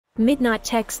Midnight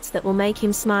texts that will make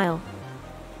him smile.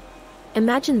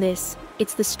 Imagine this,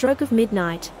 it's the stroke of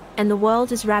midnight, and the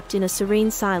world is wrapped in a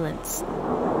serene silence.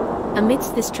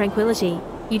 Amidst this tranquility,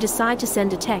 you decide to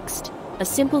send a text, a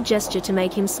simple gesture to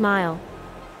make him smile.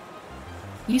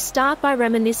 You start by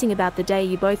reminiscing about the day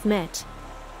you both met.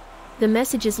 The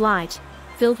message is light,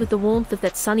 filled with the warmth of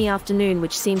that sunny afternoon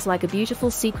which seems like a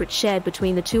beautiful secret shared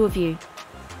between the two of you.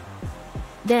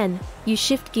 Then, you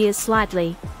shift gears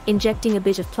slightly, injecting a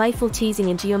bit of playful teasing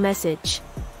into your message.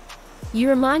 You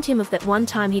remind him of that one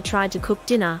time he tried to cook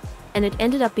dinner, and it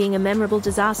ended up being a memorable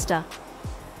disaster.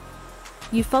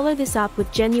 You follow this up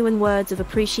with genuine words of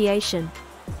appreciation.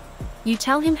 You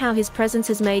tell him how his presence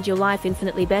has made your life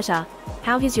infinitely better,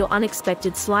 how he's your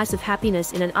unexpected slice of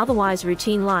happiness in an otherwise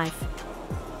routine life.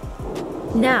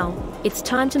 Now, it's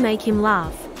time to make him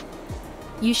laugh.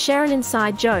 You share an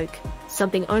inside joke,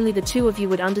 something only the two of you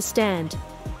would understand.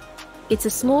 It's a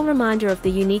small reminder of the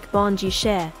unique bond you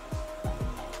share.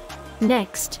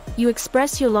 Next, you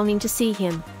express your longing to see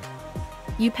him.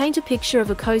 You paint a picture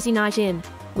of a cozy night in,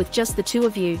 with just the two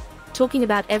of you, talking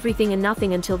about everything and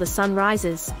nothing until the sun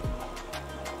rises.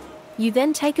 You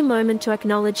then take a moment to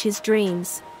acknowledge his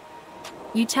dreams.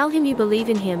 You tell him you believe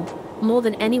in him, more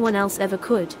than anyone else ever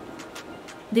could.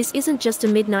 This isn't just a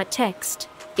midnight text,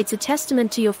 it's a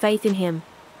testament to your faith in him.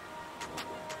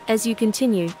 As you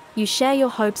continue, you share your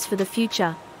hopes for the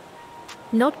future.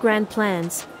 Not grand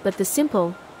plans, but the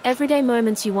simple, everyday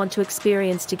moments you want to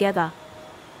experience together.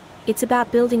 It's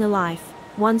about building a life,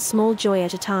 one small joy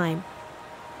at a time.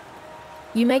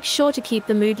 You make sure to keep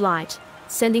the mood light,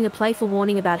 sending a playful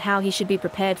warning about how he should be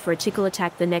prepared for a tickle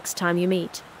attack the next time you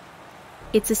meet.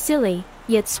 It's a silly,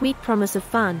 yet sweet promise of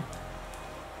fun.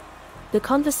 The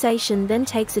conversation then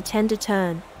takes a tender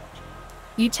turn.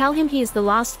 You tell him he is the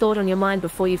last thought on your mind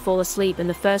before you fall asleep and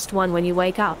the first one when you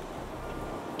wake up.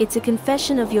 It's a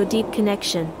confession of your deep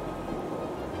connection.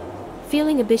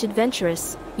 Feeling a bit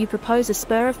adventurous, you propose a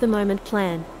spur-of-the-moment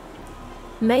plan.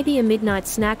 Maybe a midnight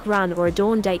snack run or a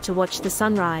dawn date to watch the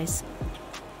sunrise.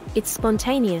 It's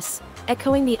spontaneous,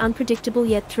 echoing the unpredictable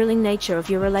yet thrilling nature of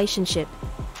your relationship.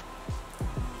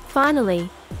 Finally,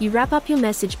 you wrap up your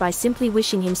message by simply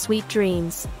wishing him sweet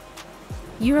dreams.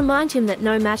 You remind him that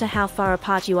no matter how far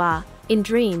apart you are, in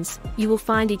dreams, you will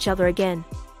find each other again.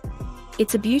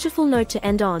 It's a beautiful note to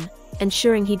end on,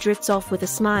 ensuring he drifts off with a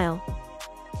smile.